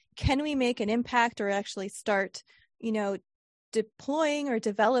can we make an impact or actually start, deploying or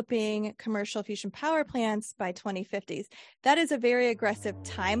developing commercial fusion power plants by 2050s? That is a very aggressive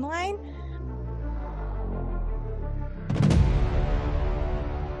timeline.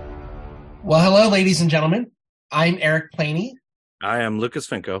 Well, hello, ladies and gentlemen. I'm Eric Planey. I am Lucas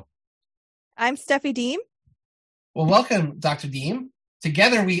Finko. I'm Steffi Deem. Well, welcome, Dr. Deem.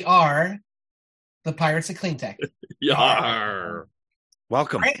 Together we are the Pirates of Cleantech. Yar.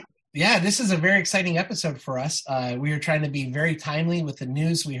 Welcome. Right. Yeah, this is a very exciting episode for us. We are trying to be very timely with the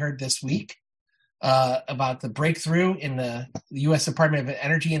news we heard this week about the breakthrough in the U.S. Department of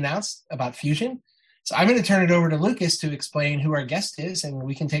Energy announced about fusion. So I'm going to turn it over to Lucas to explain who our guest is, and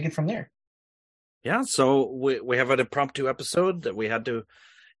we can take it from there. Yeah, so we have an impromptu episode that we had to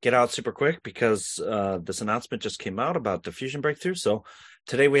get out super quick because this announcement just came out about the fusion breakthrough. So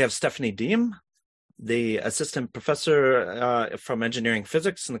today we have Stephanie Deem, the assistant professor from engineering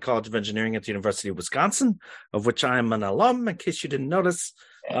physics in the College of Engineering at the University of Wisconsin, of which I am an alum, in case you didn't notice.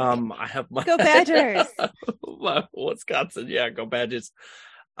 I have my Go Badgers! Wisconsin, yeah, go Badgers.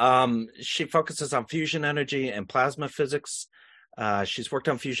 She focuses on fusion energy and plasma physics. She's worked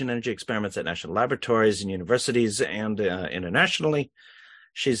on fusion energy experiments at national laboratories and universities and internationally.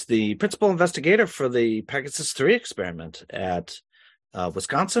 She's the principal investigator for the Pegasus 3 experiment at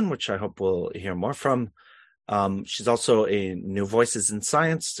Wisconsin, which I hope we'll hear more from. She's also a New Voices in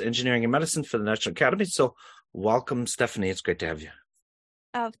Science, Engineering, and Medicine for the National Academy. So welcome, Stephanie. It's great to have you.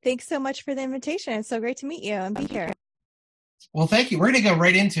 Oh, thanks so much for the invitation. It's so great to meet you and be here. Well, thank you. We're going to go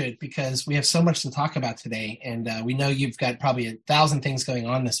right into it because we have so much to talk about today. And we know you've got probably 1,000 things going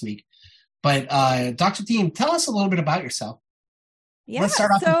on this week. But Dr. Deem, tell us a little bit about yourself. Yeah, let's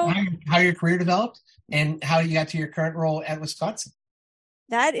start off with how your career developed and how you got to your current role at Wisconsin.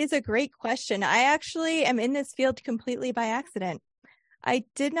 That is a great question. I actually am in this field completely by accident. I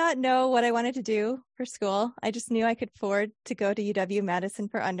did not know what I wanted to do for school. I just knew I could afford to go to UW-Madison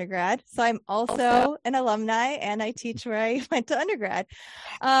for undergrad. So I'm also an alumni and I teach where I went to undergrad.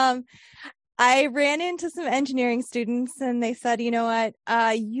 I ran into some engineering students and they said, you know what,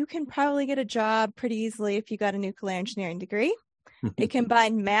 you can probably get a job pretty easily if you got a nuclear engineering degree. It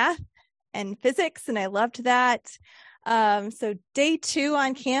combined math and physics, and I loved that. So day 2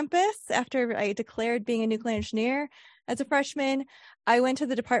 on campus, after I declared being a nuclear engineer as a freshman, I went to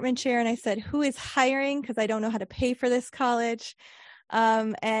the department chair and I said, who is hiring? Because I don't know how to pay for this college.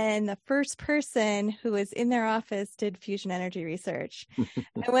 And the first person who was in their office did fusion energy research.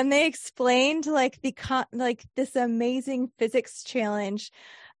 And when they explained this amazing physics challenge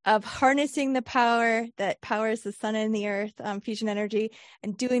of harnessing the power that powers the sun and the earth, fusion energy,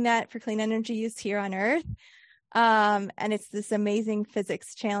 and doing that for clean energy use here on Earth. And it's this amazing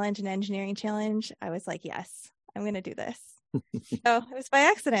physics challenge and engineering challenge. I was like, yes, I'm going to do this. So it was by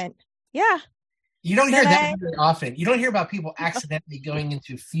accident. Yeah. You don't hear that very often. You don't hear about people accidentally going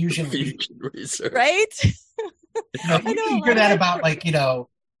into fusion research. Right? You hear that about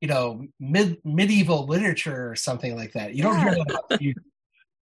medieval literature or something like that. You don't hear that about fusion.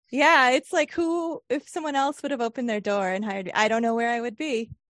 Yeah, it's like if someone else would have opened their door and hired me, I don't know where I would be.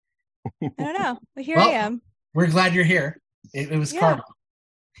 I don't know, but here I am. We're glad you're here. It was karma.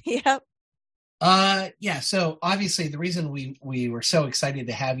 Yep. So obviously the reason we were so excited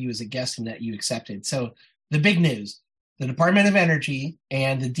to have you as a guest and that you accepted. So the big news, the Department of Energy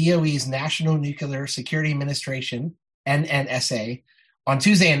and the DOE's National Nuclear Security Administration, NNSA, on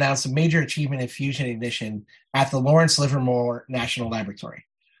Tuesday announced a major achievement in fusion ignition at the Lawrence Livermore National Laboratory.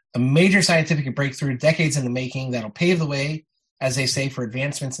 A major scientific breakthrough, decades in the making, that'll pave the way, as they say, for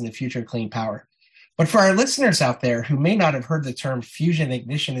advancements in the future of clean power. But for our listeners out there who may not have heard the term fusion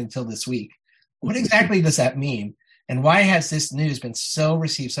ignition until this week, what exactly does that mean? And why has this news been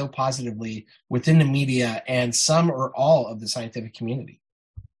received so positively within the media and some or all of the scientific community?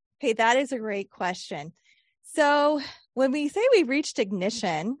 Hey, that is a great question. So when we say we've reached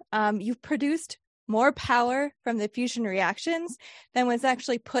ignition, you've produced more power from the fusion reactions than was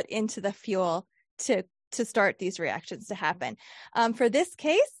actually put into the fuel to start these reactions to happen. For this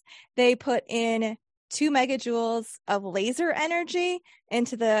case, they put in 2 megajoules of laser energy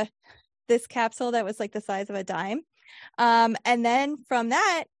into this capsule that was like the size of a dime. And then from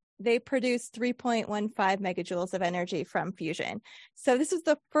that, they produced 3.15 megajoules of energy from fusion. So this was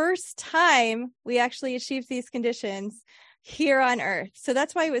the first time we actually achieved these conditions here on Earth. So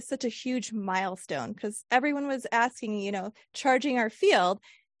that's why it was such a huge milestone, because everyone was asking, charging our field,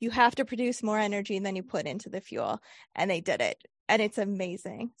 you have to produce more energy than you put into the fuel. And they did it. And it's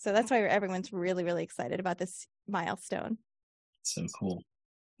amazing. So that's why everyone's really, really excited about this milestone. So cool.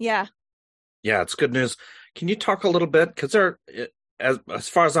 Yeah. Yeah, it's good news. Can you talk a little bit? Because as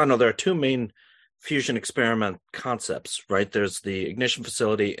far as I know, there are two main fusion experiment concepts, right? There's the ignition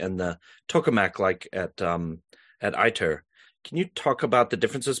facility and the tokamak, like at ITER. Can you talk about the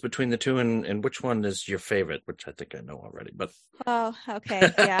differences between the two, and which one is your favorite? Which I think I know already, but Oh,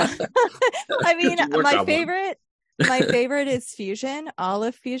 okay. Yeah. I mean, my favorite is fusion, all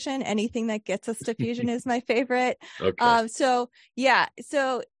of fusion. Anything that gets us to fusion is my favorite. Okay. So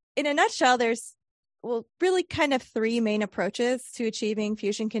in a nutshell, there's really kind of three main approaches to achieving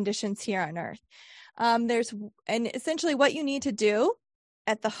fusion conditions here on Earth. And essentially what you need to do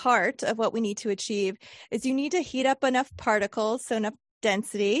at the heart of what we need to achieve is you need to heat up enough particles, so enough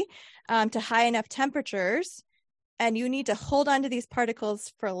density, to high enough temperatures. And you need to hold on to these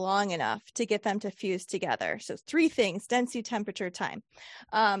particles for long enough to get them to fuse together. So three things: density, temperature, time.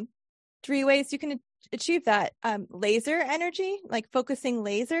 Three ways you can achieve that: laser energy, like focusing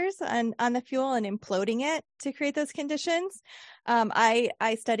lasers on the fuel and imploding it to create those conditions.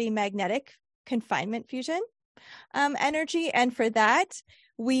 I study magnetic confinement fusion energy, and for that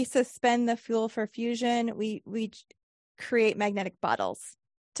we suspend the fuel for fusion. We create magnetic bottles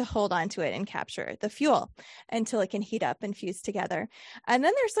to hold on to it and capture the fuel until it can heat up and fuse together. And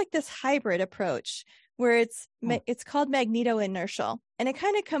then there's like this hybrid approach where it's called magneto-inertial, and it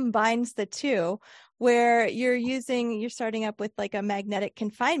kind of combines the two, where you're starting up with like a magnetic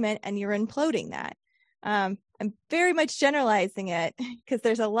confinement and you're imploding that. I'm very much generalizing it because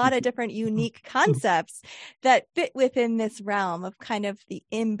there's a lot of different unique concepts that fit within this realm of kind of the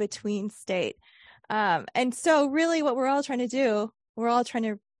in-between state. And so really what we're all trying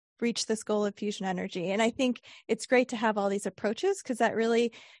to reach this goal of fusion energy. And I think it's great to have all these approaches, because that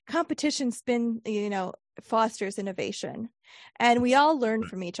really, competition fosters innovation, and we all learn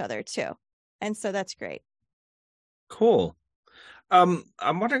from each other too. And so that's great. Cool. I'm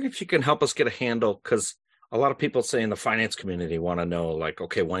wondering if you can help us get a handle, because a lot of people say in the finance community want to know, like,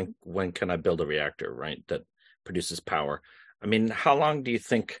 okay, when can I build a reactor, right, that produces power? I mean, how long do you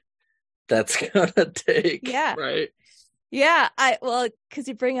think that's gonna take? Yeah. Right. Yeah. Because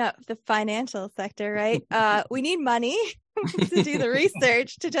you bring up the financial sector, right? We need money to do the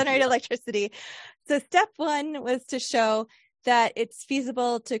research to generate electricity. So step one was to show that it's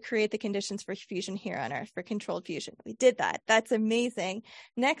feasible to create the conditions for fusion here on Earth, for controlled fusion. We did that. That's amazing.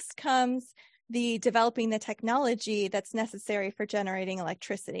 Next comes the developing the technology that's necessary for generating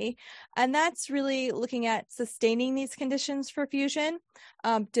electricity. And that's really looking at sustaining these conditions for fusion,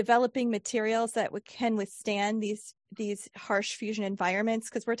 developing materials that can withstand these harsh fusion environments,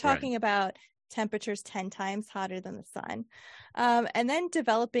 because we're talking about temperatures 10 times hotter than the sun. And then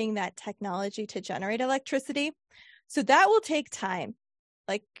developing that technology to generate electricity. So that will take time.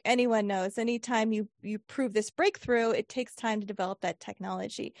 Like anyone knows, anytime you prove this breakthrough, it takes time to develop that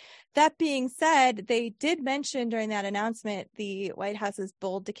technology. That being said, they did mention during that announcement the White House's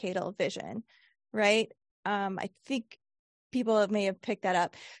bold decadal vision, right? I think people may have picked that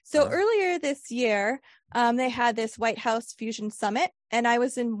up. So earlier this year, they had this White House Fusion Summit, and I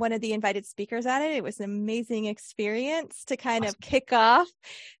was one of the invited speakers at it. It was an amazing experience to kind of kick off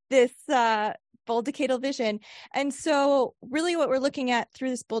this bold decadal vision. And so really what we're looking at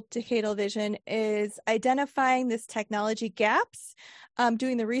through this bold decadal vision is identifying this technology gaps,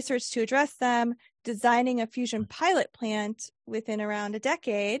 doing the research to address them, designing a fusion pilot plant within around a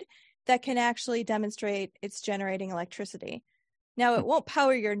decade that can actually demonstrate it's generating electricity. Now, it won't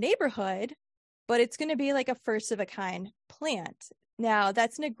power your neighborhood, but it's going to be like a first of a kind plant. Now,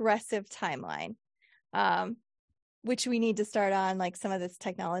 that's an aggressive timeline, which we need to start on, like some of this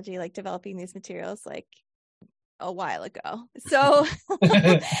technology, like developing these materials like a while ago. So,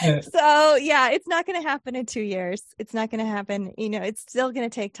 so yeah, it's not going to happen in 2 years. It's not going to happen. It's still going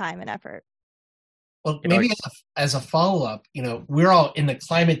to take time and effort. Well, maybe as a follow-up, we're all in the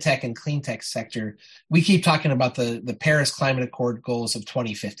climate tech and clean tech sector. We keep talking about the Paris Climate Accord goals of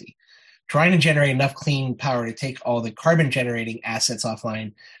 2050, trying to generate enough clean power to take all the carbon generating assets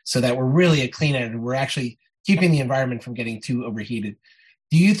offline so that we're really a clean energy. We're actually keeping the environment from getting too overheated.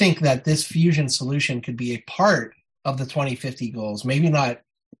 Do you think that this fusion solution could be a part of the 2050 goals? Maybe not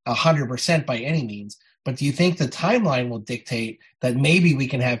 100% by any means, but do you think the timeline will dictate that maybe we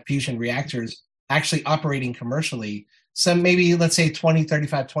can have fusion reactors actually operating commercially, some maybe, let's say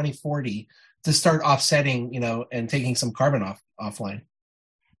 2035, 2040, to start offsetting, and taking some carbon offline?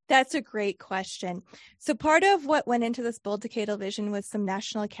 That's a great question. So part of what went into this bold decadal vision was some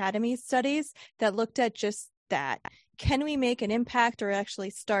National Academy studies that looked at just that. Can we make an impact or actually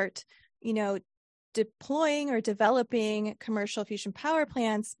start, deploying or developing commercial fusion power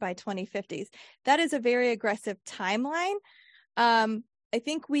plants by 2050s? That is a very aggressive timeline. I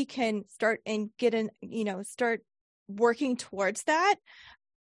think we can start and start working towards that.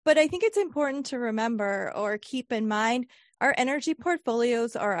 But I think it's important to remember or keep in mind our energy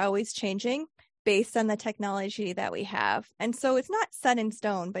portfolios are always changing based on the technology that we have. And so it's not set in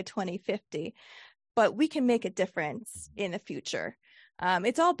stone by 2050, but we can make a difference in the future.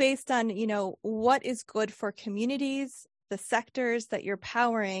 It's all based on, what is good for communities, the sectors that you're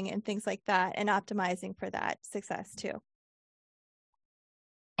powering and things like that, and optimizing for that success too.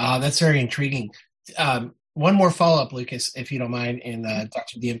 That's very intriguing. One more follow-up, Lucas, if you don't mind, and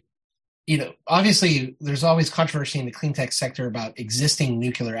Dr. Diem. Obviously, there's always controversy in the clean tech sector about existing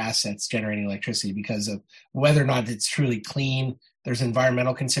nuclear assets generating electricity because of whether or not it's truly clean. There's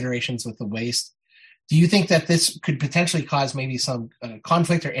environmental considerations with the waste. Do you think that this could potentially cause maybe some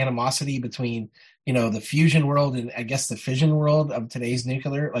conflict or animosity between, the fusion world and I guess the fission world of today's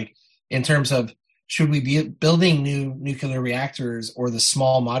nuclear, like in terms of should we be building new nuclear reactors or the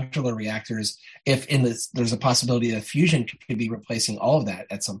small modular reactors if there's a possibility that fusion could be replacing all of that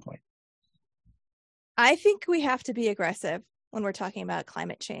at some point? I think we have to be aggressive when we're talking about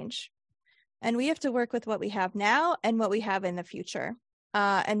climate change. And we have to work with what we have now and what we have in the future.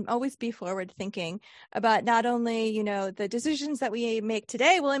 And always be forward thinking about not only, the decisions that we make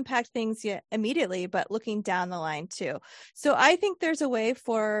today will impact things immediately, but looking down the line too. So I think there's a way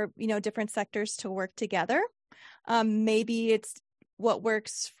for, different sectors to work together. Maybe it's what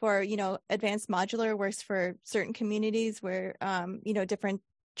works for, advanced modular works for certain communities where, different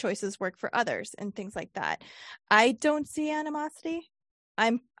choices work for others and things like that. I don't see animosity.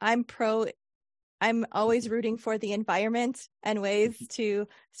 I'm always rooting for the environment and ways to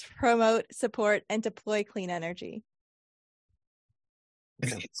promote, support, and deploy clean energy.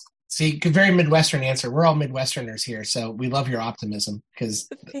 See, very Midwestern answer. We're all Midwesterners here, so we love your optimism because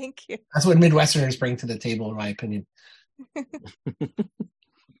thank you. That's what Midwesterners bring to the table, in my opinion.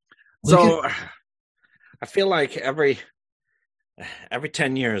 So I feel like every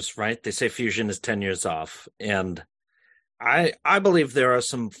 10 years, right, they say fusion is 10 years off. And I believe there are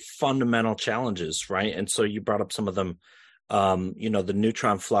some fundamental challenges, right? And so you brought up some of them. The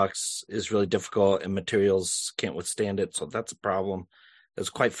neutron flux is really difficult and materials can't withstand it. So that's a problem. That's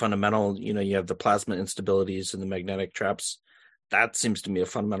quite fundamental. You have the plasma instabilities and the magnetic traps. That seems to me a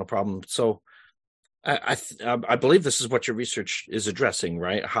fundamental problem. So I believe this is what your research is addressing,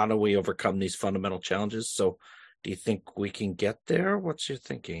 right? How do we overcome these fundamental challenges? So do you think we can get there? What's your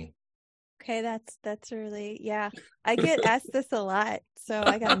thinking? Okay, that's really, yeah. I get asked this a lot, so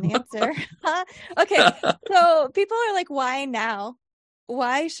I got an answer. Okay, so people are like, why now?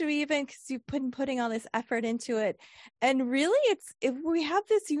 Why should we even, because you've been putting all this effort into it. And really, if we have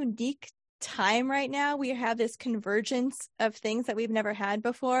this unique time right now, we have this convergence of things that we've never had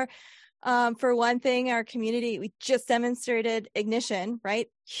before. For one thing, our community, we just demonstrated ignition, right?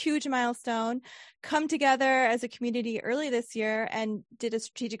 Huge milestone. Come together as a community early this year and did a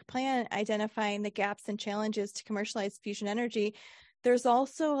strategic plan identifying the gaps and challenges to commercialize fusion energy. There's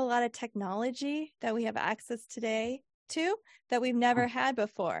also a lot of technology that we have access today to that we've never had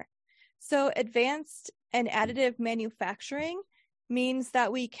before. So advanced and additive manufacturing means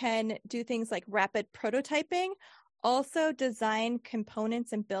that we can do things like rapid prototyping, also design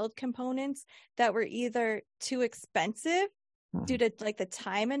components and build components that were either too expensive due to like the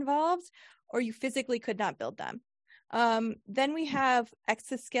time involved, or you physically could not build them. Then we have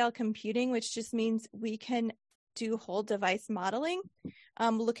exascale computing, which just means we can do whole device modeling.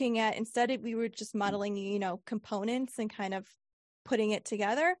 Looking at, we were just modeling, components and kind of putting it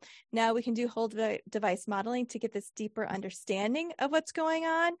together. Now we can do whole device modeling to get this deeper understanding of what's going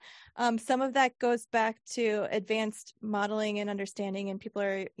on. Some of that goes back to advanced modeling and understanding, and people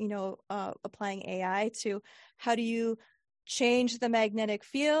are, applying AI to how do you change the magnetic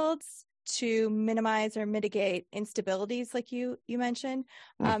fields to minimize or mitigate instabilities like you mentioned.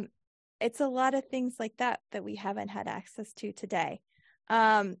 It's a lot of things like that we haven't had access to today.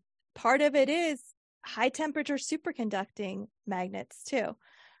 Part of it is high temperature superconducting magnets too.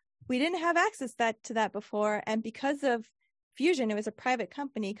 We didn't have access to that before. And because of fusion, it was a private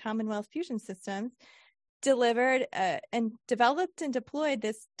company, Commonwealth Fusion Systems, delivered and developed and deployed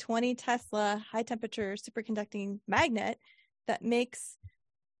this 20 Tesla high temperature superconducting magnet that makes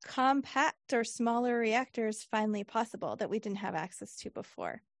compact or smaller reactors finally possible that we didn't have access to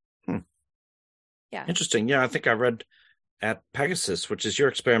before. Yeah. Interesting. Yeah, I think I read at Pegasus, which is your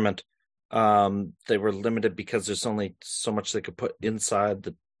experiment, they were limited because there's only so much they could put inside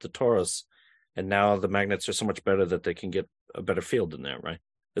the torus, and now the magnets are so much better that they can get a better field in there, right?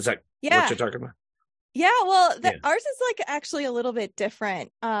 Is that what you're talking about? Yeah, well, ours is like actually a little bit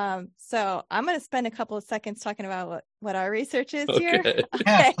different. So I'm going to spend a couple of seconds talking about what our research is here.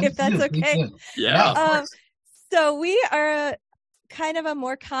 Yeah, if that's okay. Yeah. So we are kind of a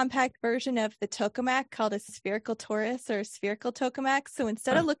more compact version of the tokamak called a spherical torus or spherical tokamak. So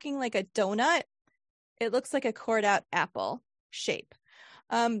instead of looking like a donut, it looks like a cored out apple shape.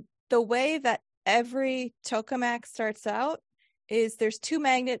 The way that every tokamak starts out is there's two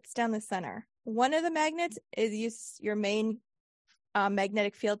magnets down the center. One of the magnets is use your main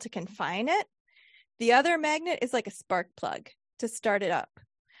magnetic field to confine it. The other magnet is like a spark plug to start it up.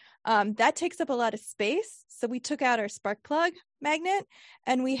 That takes up a lot of space. So we took out our spark plug magnet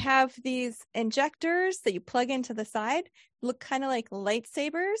and we have these injectors that you plug into the side, look kind of like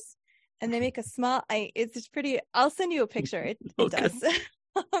lightsabers, and they make a small, it's just pretty, I'll send you a picture. It does.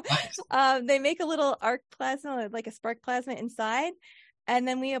 They make a little arc plasma, like a spark plasma inside. And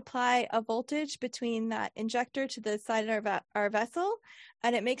then we apply a voltage between that injector to the side of our vessel.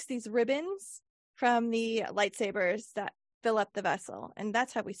 And it makes these ribbons from the lightsabers that fill up the vessel. And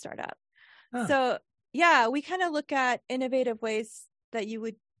that's how we start up. Huh. So yeah, we kind of look at innovative ways that you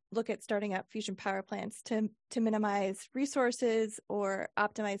would look at starting up fusion power plants to minimize resources or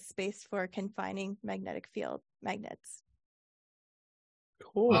optimize space for confining magnetic field magnets.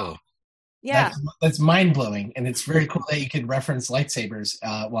 Cool. Wow. Yeah. That's mind-blowing. And it's very cool that you could reference lightsabers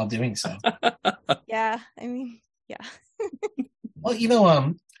while doing so. Yeah. I mean, yeah.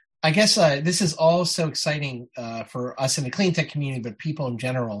 Well, I guess this is all so exciting for us in the clean tech community, but people in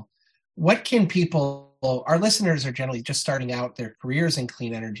general. What can people, our listeners are generally just starting out their careers in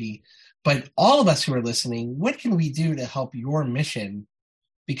clean energy, but all of us who are listening, what can we do to help your mission?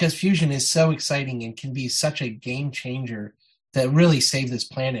 Because fusion is so exciting and can be such a game changer to really save this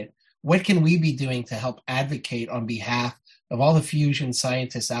planet. What can we be doing to help advocate on behalf of all the fusion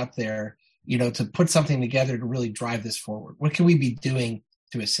scientists out there, to put something together to really drive this forward? What can we be doing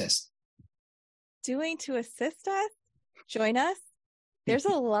to assist? Doing to assist us? Join us? There's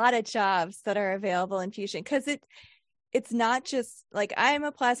a lot of jobs that are available in fusion because it's not just like I'm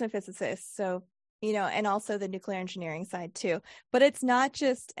a plasma physicist, so and also the nuclear engineering side too. But it's not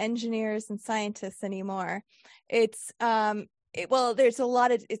just engineers and scientists anymore. It's there's a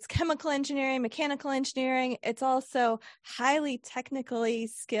lot of, it's chemical engineering, mechanical engineering. It's also highly technically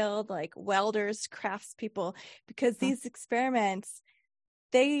skilled, like welders, craftspeople, because these experiments,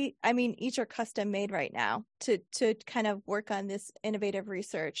 each are custom made right now to kind of work on this innovative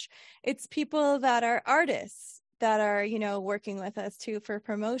research. It's people that are artists that are, working with us too for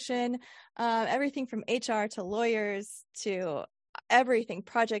promotion, everything from HR to lawyers to everything,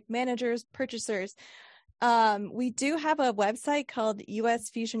 project managers, purchasers. We do have a website called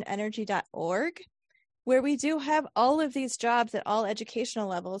usfusionenergy.org, where we do have all of these jobs at all educational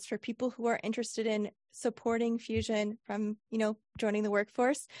levels for people who are interested in supporting fusion from, joining the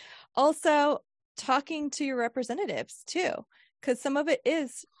workforce. Also talking to your representatives too, because some of it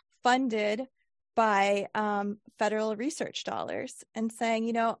is funded by federal research dollars, and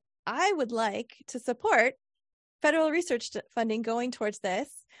saying, I would like to support federal research funding going towards this.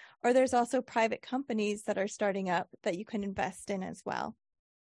 Or there's also private companies that are starting up that you can invest in as well.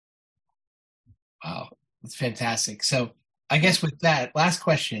 Wow, that's fantastic. So I guess with that, last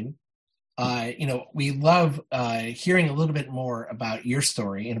question, we love hearing a little bit more about your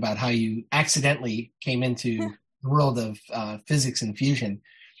story and about how you accidentally came into the world of physics and fusion.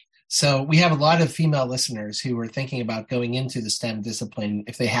 So we have a lot of female listeners who are thinking about going into the STEM discipline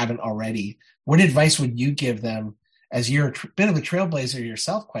if they haven't already. What advice would you give them? As you're a bit of a trailblazer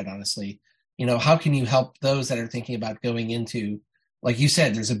yourself, quite honestly, how can you help those that are thinking about going into, like you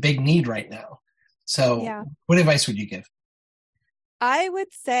said, there's a big need right now. So What advice would you give? I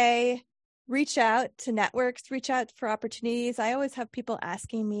would say reach out to networks, reach out for opportunities. I always have people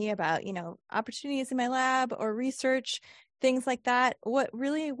asking me about, opportunities in my lab or research, things like that. What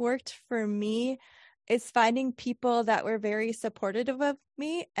really worked for me is finding people that were very supportive of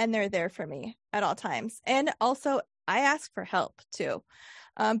me, and they're there for me at all times. And also I ask for help too,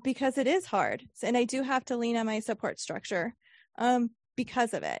 because it is hard. And I do have to lean on my support structure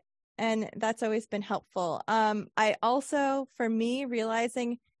because of it. And that's always been helpful. I also, for me,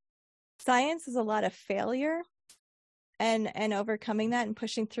 realizing science is a lot of failure and overcoming that and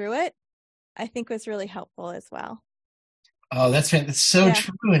pushing through it, I think was really helpful as well. Oh, that's so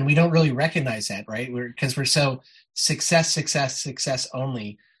true. And we don't really recognize that, right? Because we're so success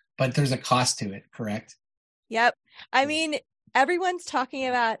only, but there's a cost to it, correct? Yep. I mean, everyone's talking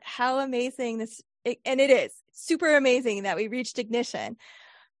about how amazing and it is super amazing that we reached ignition.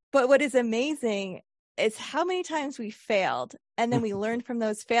 But what is amazing is how many times we failed, and then we learned from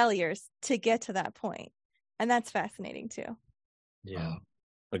those failures to get to that point. And that's fascinating too. Yeah.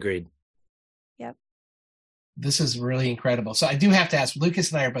 Agreed. Yep. This is really incredible. So I do have to ask,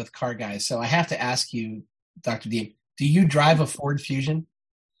 Lucas and I are both car guys, so I have to ask you, Dr. Deem. Do you drive a Ford Fusion?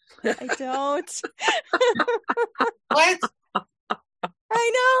 I don't. What?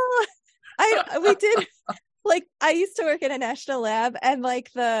 I know. We did. Like, I used to work in a national lab, and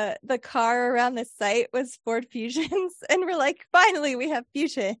like the car around the site was Ford Fusions, and we're like, finally, we have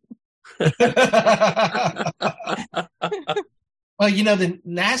Fusion. Well, the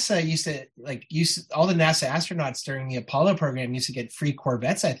NASA used to all the NASA astronauts during the Apollo program used to get free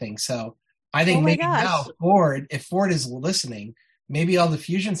Corvettes, I think. So I think maybe now Ford, if Ford is listening, maybe all the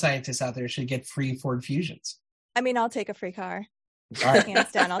fusion scientists out there should get free Ford Fusions. I mean, I'll take a free car. All right.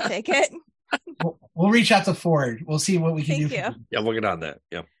 Hands down, I'll take it. We'll reach out to Ford. We'll see what we can do. Thank you. Yeah, we'll get on that.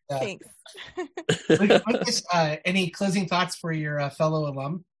 Yeah. Thanks. Lucas, any closing thoughts for your fellow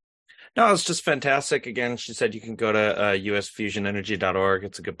alum? No, it's just fantastic. Again, she said you can go to usfusionenergy.org.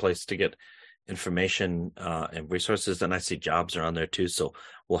 It's a good place to get information and resources. And I see jobs are on there too. So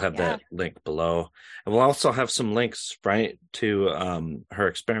we'll have that link below. And we'll also have some links, right, to her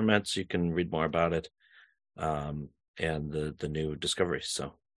experiments. You can read more about it and the new discoveries.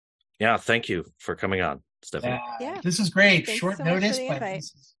 So, yeah, thank you for coming on, Stephanie. Yeah. This is great. Thanks Short so much notice, for the but invite.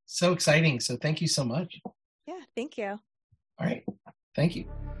 this is so exciting. So thank you so much. Yeah, thank you. All right. Thank you.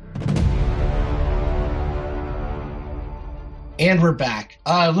 And we're back.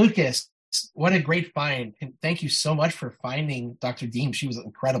 Lucas, what a great find. And thank you so much for finding Dr. Deem. She was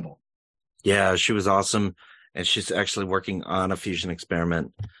incredible. Yeah, she was awesome. And she's actually working on a fusion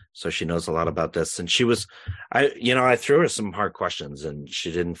experiment. So she knows a lot about this. And I threw her some hard questions and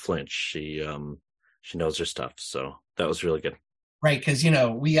she didn't flinch. She knows her stuff. So that was really good. Right, because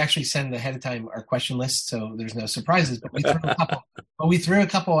we actually send ahead of time our question list, so there's no surprises. But we threw a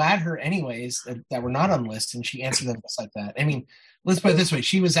couple at her anyways that were not on the list, and she answered them just like that. I mean, let's put it this way: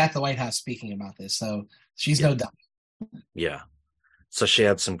 she was at the White House speaking about this, so she's no dummy. Yeah, so she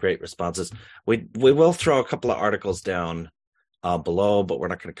had some great responses. We will throw a couple of articles down below, but we're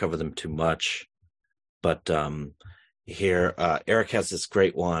not going to cover them too much. But here, Eric has this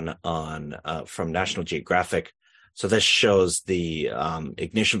great one on from National Geographic. So this shows the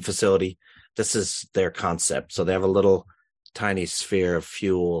ignition facility. This is their concept. So they have a little tiny sphere of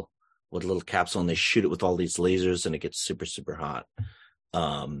fuel with a little capsule, and they shoot it with all these lasers, and it gets super, super hot.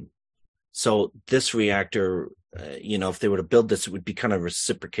 So this reactor, if they were to build this, it would be kind of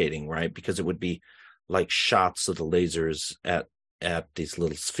reciprocating, right? Because it would be like shots of the lasers at these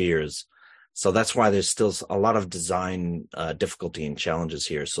little spheres. So that's why there's still a lot of design difficulty and challenges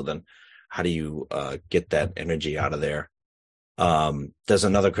here. So then how do you get that energy out of there? There's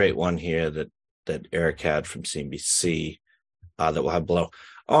another great one here that Eric had from CNBC that we'll have below.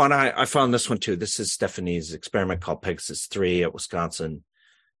 Oh, and I found this one too. This is Stephanie's experiment called Pegasus 3 at Wisconsin.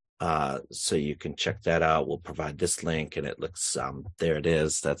 So you can check that out. We'll provide this link, and it looks, there it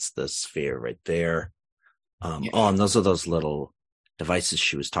is. That's the sphere right there. Oh, and those are those little devices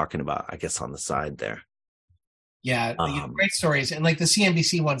she was talking about, I guess, on the side there. Yeah, great stories. And like the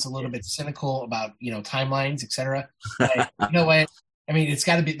CNBC one's a little bit cynical about, timelines, et cetera. But you know what? I mean,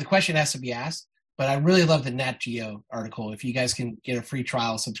 the question has to be asked, but I really love the Nat Geo article. If you guys can get a free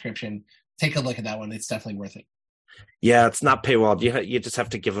trial subscription, take a look at that one. It's definitely worth it. Yeah, it's not paywalled. You just have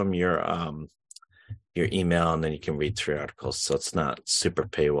to give them your email, and then you can read through articles. So it's not super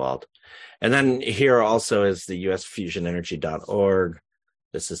paywalled. And then here also is the usfusionenergy.org.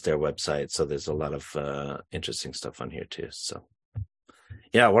 This is their website, so there's a lot of interesting stuff on here too. So,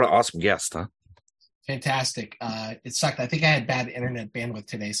 yeah, what an awesome guest, huh? Fantastic. It sucked. I think I had bad internet bandwidth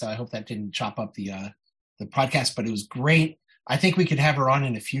today, so I hope that didn't chop up the podcast. But it was great. I think we could have her on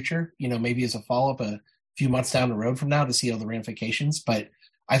in the future. Maybe as a follow-up a few months down the road from now to see all the ramifications. But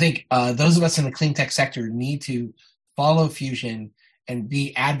I think those of us in the clean tech sector need to follow fusion and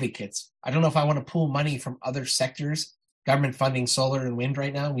be advocates. I don't know if I want to pull money from other sectors. Government funding solar and wind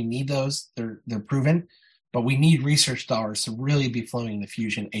right now. We need those. They're proven, but we need research dollars to really be flowing the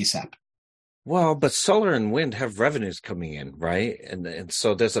fusion ASAP. Well, but solar and wind have revenues coming in, right? And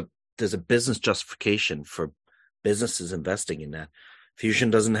so there's a business justification for businesses investing in that. Fusion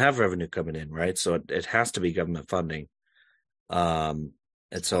doesn't have revenue coming in, right? So it has to be government funding. And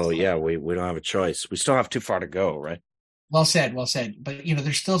so we don't have a choice. We still have too far to go, right? Well said. But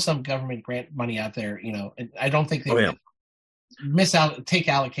there's still some government grant money out there. And I don't think they take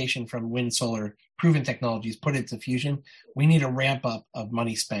allocation from wind, solar, proven technologies, put it to fusion. We need a ramp up of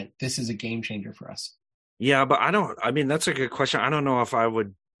money spent. This is a game changer for us. Yeah, but that's a good question. I don't know if I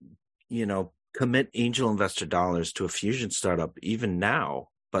would, commit angel investor dollars to a fusion startup even now.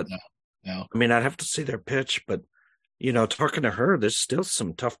 But no. I'd have to see their pitch. But talking to her, there's still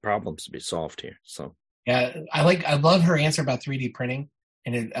some tough problems to be solved here. So yeah, I love her answer about 3D printing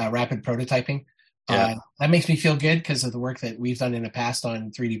and rapid prototyping. Yeah. That makes me feel good because of the work that we've done in the past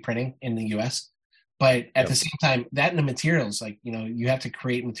on 3D printing in the US. But at the same time, that and the materials, like, you have to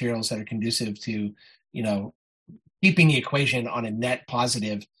create materials that are conducive to, keeping the equation on a net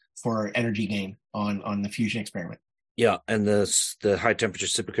positive for energy gain on the fusion experiment. Yeah. And the high temperature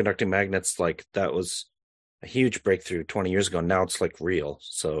superconducting magnets, like that was a huge breakthrough 20 years ago. Now it's like real.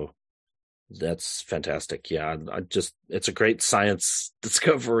 So that's fantastic. Yeah. It's a great science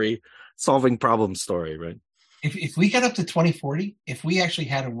discovery, solving problem story, right? If we got up to 2040, if we actually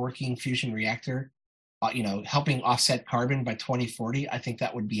had a working fusion reactor, helping offset carbon by 2040, I think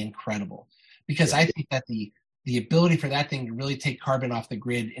that would be incredible. Because I think that the ability for that thing to really take carbon off the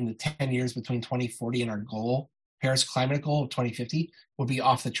grid in the 10 years between 2040 and our goal, Paris climate goal of 2050, would be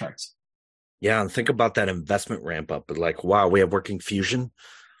off the charts. Yeah, and think about that investment ramp up. Like, wow, we have working fusion.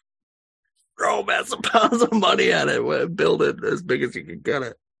 Throw massive pounds of money at it. Build it as big as you can get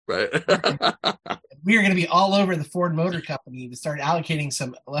it. Right. We are going to be all over the Ford Motor Company to start allocating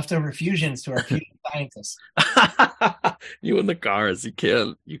some leftover fusions to our fusion scientists. You and the cars.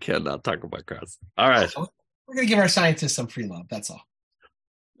 You cannot talk about cars. All right. We're going to give our scientists some free love. That's all.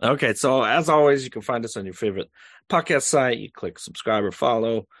 Okay. So as always, you can find us on your favorite podcast site. You click subscribe or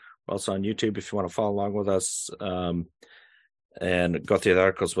follow. We're also on YouTube if you want to follow along with us. And go through the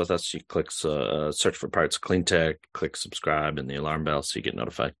articles with us. You click search for Pirates of Clean Tech, click subscribe and the alarm bell so you get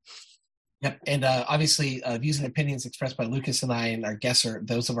notified. Yep. And obviously, views and opinions expressed by Lucas and I and our guests are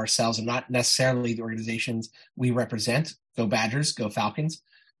those of ourselves and not necessarily the organizations we represent. Go Badgers, go Falcons.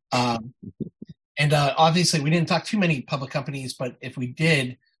 And obviously, we didn't talk too many public companies, but if we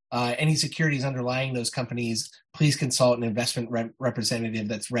did, any securities underlying those companies, please consult an investment representative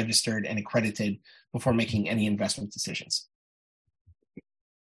that's registered and accredited before making any investment decisions.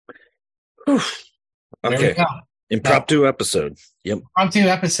 Okay. Impromptu episode. Yep. Impromptu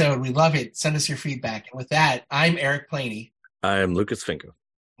episode. We love it. Send us your feedback. And with that, I'm Eric Planey. I am Lucas Finko.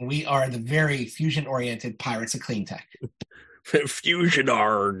 And we are the very fusion-oriented Pirates of Clean Tech. Fusion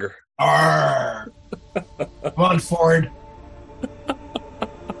arg. Arg. Come on, Ford.